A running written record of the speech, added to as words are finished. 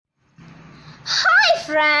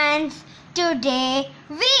friends, today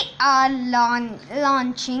we are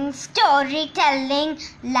launching storytelling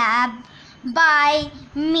lab by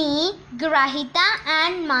me, Grahita,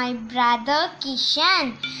 and my brother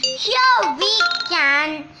Kishan. Here we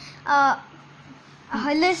can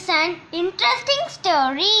listen interesting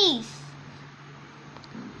stories.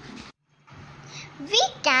 We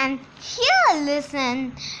can here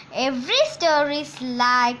listen every stories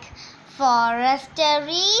like forest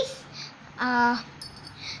stories,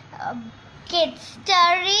 kids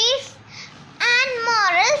stories, and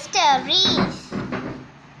moral stories.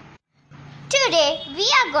 Today we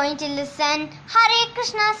are going to listen Hare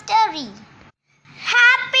Krishna story.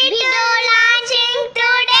 Happy to launching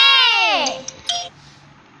today.